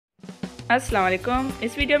अस्सलाम वालेकुम।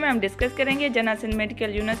 इस वीडियो में हम डिस्कस करेंगे जनासिन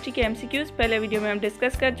मेडिकल यूनिवर्सिटी के MCQs। पहले वीडियो में हम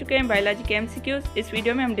डिस्कस कर चुके हैं बायोलॉजी के MCQs। इस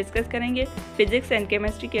वीडियो में हम डिस्कस करेंगे फिजिक्स एंड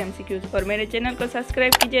केमिस्ट्री के MCQs। और मेरे चैनल को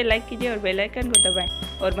सब्सक्राइब कीजिए, लाइक कीजिए और बेल आइकन को दबाएं।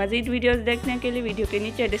 और मजीद वीडियोस देखने के लिए वीडियो के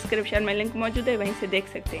नीचे डिस्क्रिप्शन में लिंक मौजूद है, वहीं से देख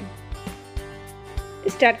सकते हैं।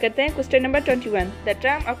 स्टार्ट करते हैं। Question number 21। The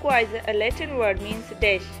term aqua is a Latin word means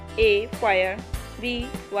dash A fire, B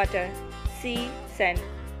water, C sand,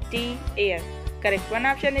 D air. Correct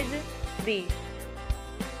one option is B.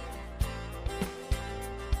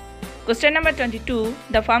 Question number 22.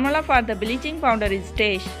 The formula for the bleaching powder is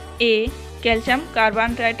dash A calcium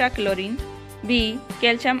carbon tetrachlorine, B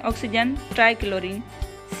calcium oxygen trichlorine,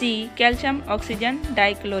 C calcium oxygen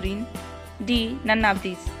dichlorine, D none of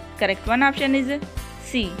these. Correct one option is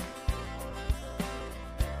C.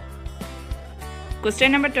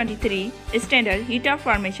 Question number 23. Standard heat of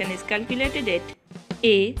formation is calculated at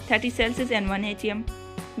A 30 Celsius and 1 atm,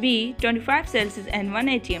 B 25 Celsius and 1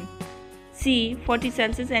 atm, C 40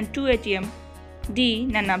 Celsius and 2 atm, D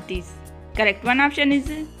none of these. Correct one option is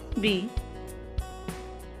B.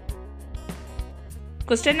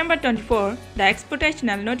 Question number 24. The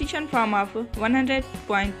exponential notation form of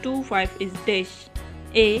 100.25 is dash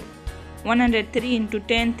A 103 into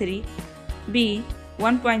 10 3, B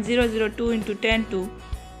 1.002 into 10 2,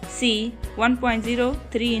 C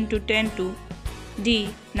 1.03 into 10 2, D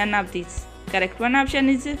none of these. Correct one option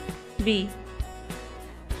is B.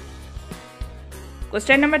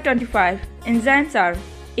 Question number 25. Enzymes are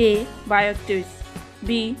A bioactives,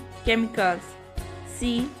 B chemicals,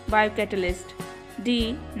 C biocatalyst,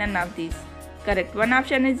 D none of these. Correct one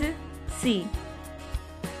option is C.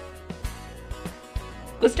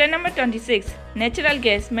 Question number 26. Natural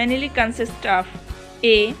gas mainly consists of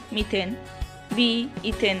A methane, B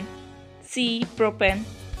ethane, C propane,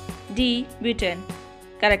 D butane.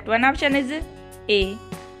 Correct one option is A.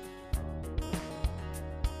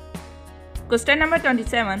 Question number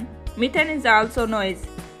 27. Methane is also known as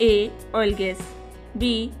A oil gas,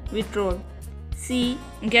 B vitriol, C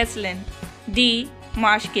gasoline, D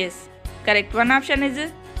marsh gas. Correct one option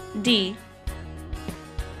is D.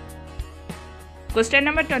 Question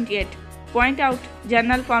number 28. Point out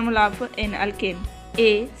general formula of an alkane.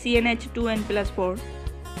 A CnH2n plus 4,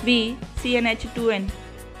 B CnH2n,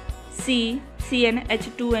 C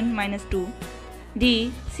CnH2n minus 2,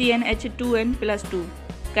 D CnH2n plus 2.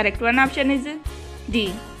 Correct one option is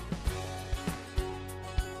D.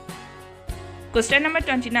 Question number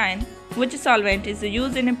 29. Which solvent is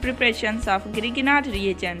used in preparations of Grignard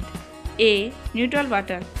reagent? A neutral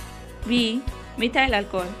water, B methyl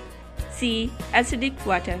alcohol, C acidic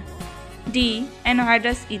water, D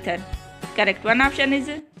anhydrous ether. Correct one option is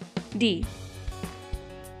D.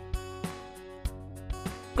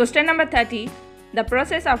 Question number 30. The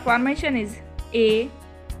process of formation is A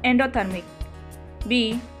endothermic,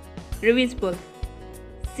 B reversible,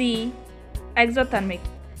 C exothermic,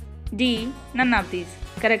 D none of these.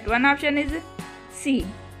 Correct one option is C.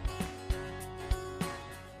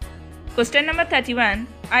 Question number 31.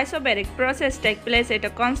 Isobaric process takes place at a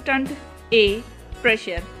constant A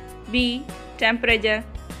pressure, B temperature,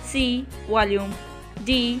 C volume,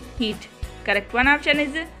 D heat. Correct one option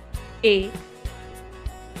is A.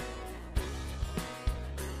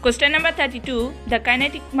 Question number 32. The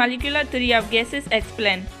kinetic molecular theory of gases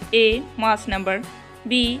explain A mass number,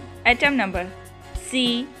 B atom number,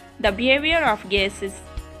 C the behavior of gases,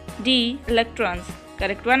 D electrons.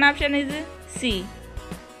 Correct one option is C.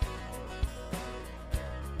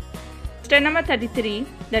 Question number 33.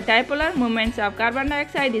 The dipolar moments of carbon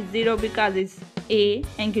dioxide is 0 because is A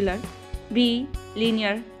angular, B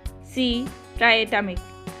linear, C triatomic,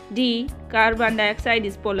 D carbon dioxide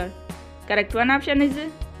is polar. Correct one option is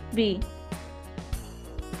B.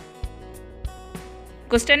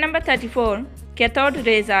 Question number 34. Cathode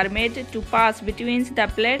rays are made to pass between the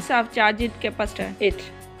plates of charged capacitor. It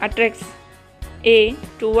attracts A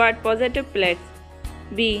toward positive plates,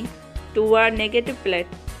 B toward negative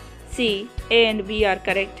plates, C A and B are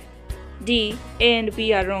correct, D A and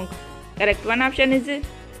B are wrong. Correct one option is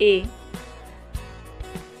A.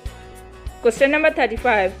 Question number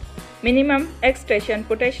 35. Minimum excitation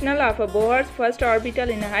potential of a Bohrs first orbital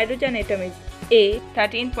in a hydrogen atom is A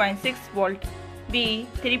 13.6 volt, B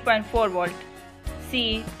 3.4 volt,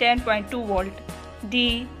 C 10.2 volt,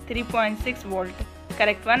 D 3.6 volt.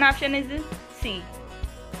 Correct one option is C.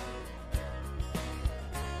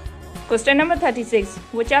 Question number 36.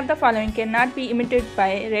 Which of the following cannot be emitted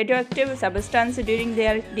by radioactive substance during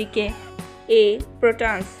their decay? A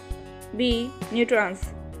protons, B neutrons,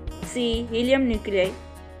 C helium nuclei,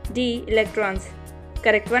 D electrons.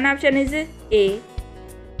 Correct one option is A.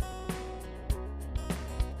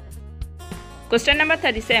 Question number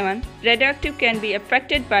 37. Radioactive can be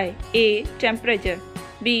affected by A. Temperature,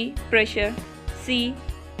 B. Pressure, C.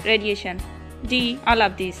 Radiation, D. All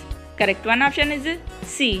of these. Correct one option is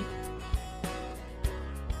C.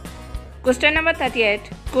 Question number 38.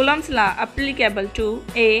 Coulomb's law applicable to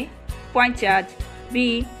A. Point charge,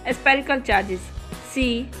 B. Spherical charges,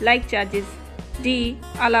 C. Like charges, D.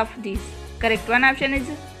 All of these. Correct one option is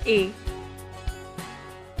A.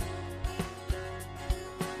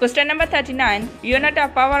 Question number 39. Unit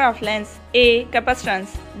of power of lens. A.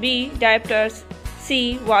 Capacitance, B. Diopters,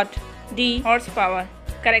 C. Watt, D. Horsepower.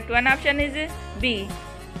 Correct one option is B.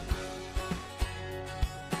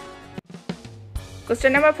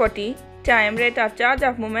 Question number 40. Time rate of charge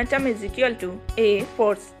of momentum is equal to A.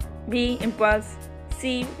 Force, B. Impulse,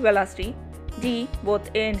 C. Velocity, D. Both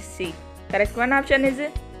A and C. Correct one option is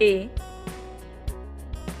A.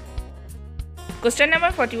 Question number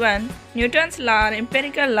 41. Newton's law are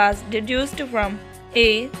empirical laws deduced from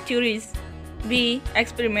A. Theories, B.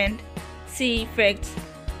 Experiment, C. Facts,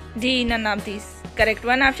 D. None of these. Correct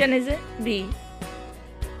one option is B.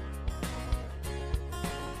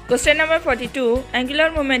 Question number 42.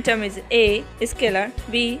 Angular momentum is A. Scalar,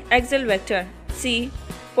 B. Axial vector, C.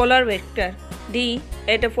 Polar vector, D.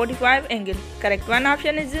 At a 45 angle. Correct one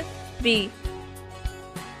option is B.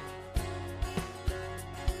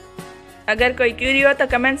 अगर कोई Curie हो तो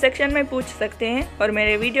comment section में पूछ सकते हैं और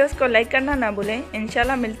मेरे वीडियोस को लाइक करना ना भूलें।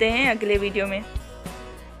 इंशाल्लाह मिलते हैं अगले वीडियो में।